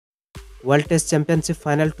World Test Championship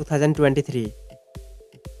Final 2023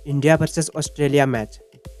 India vs Australia match.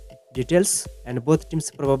 Details and both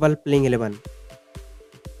teams' probable playing 11.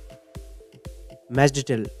 Match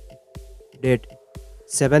detail. Date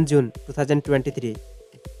 7 June 2023.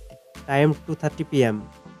 Time 2:30 p.m.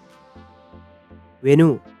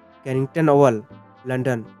 Venue Kennington Oval,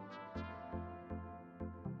 London.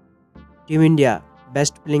 Team India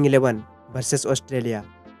Best Playing 11 vs Australia.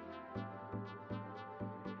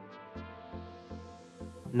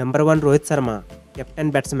 Number 1 Rohit Sharma, Captain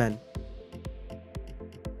Batsman.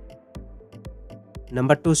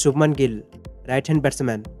 Number 2 Shubman Gill, Right Hand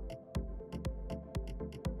Batsman.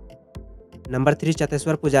 Number 3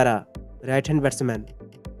 Chateshwar Pujara, Right Hand Batsman.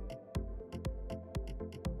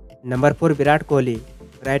 Number 4 Virat Kohli,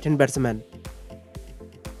 Right Hand Batsman.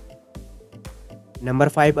 Number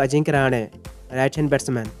 5 Ajinkya Rahane, Right Hand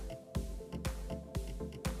Batsman.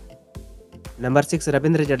 Number 6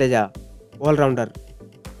 Ravindra Jadeja, All Rounder.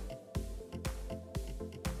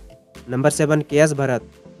 Number 7 Bharat,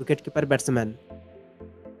 Wicketkeeper Batsman.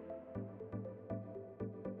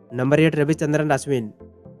 Number 8 Ravichandran Ashwin,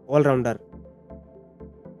 All Rounder.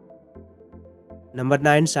 Number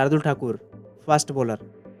 9 Shardul Thakur, Fast Bowler.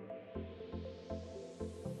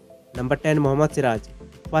 Number 10 Mohammad Siraj,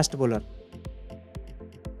 Fast Bowler.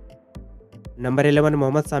 Number 11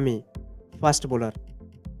 Mohammad Shami, Fast Bowler.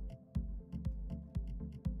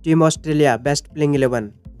 Team Australia Best Playing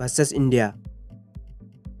 11 vs India.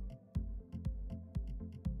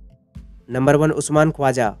 Number 1 Usman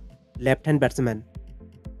Khwaja, Left Hand Batsman.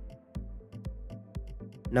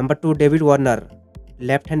 Number 2 David Warner,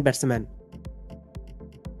 Left Hand Batsman.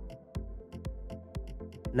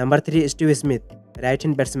 Number 3 Steve Smith, Right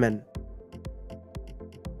Hand Batsman.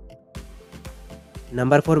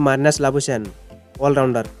 Number 4 Marnus labuschagne, All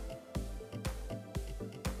Rounder.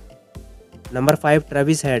 Number 5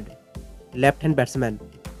 Travis Head, Left Hand Batsman.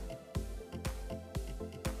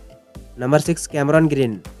 Number 6 Cameron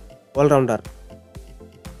Green, All Rounder.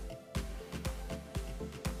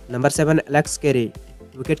 Number 7 Alex Carey,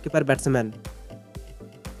 Wicketkeeper Batsman.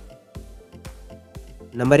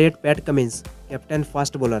 Number 8 Pat Cummins, Captain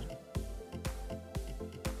Fast Bowler.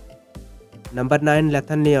 Number 9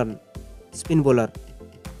 Lyon, Spin Bowler.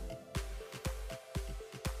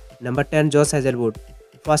 Number 10 Josh Hazelwood,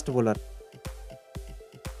 Fast Bowler.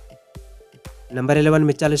 Number 11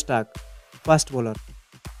 Mitchell Starc, Fast Bowler.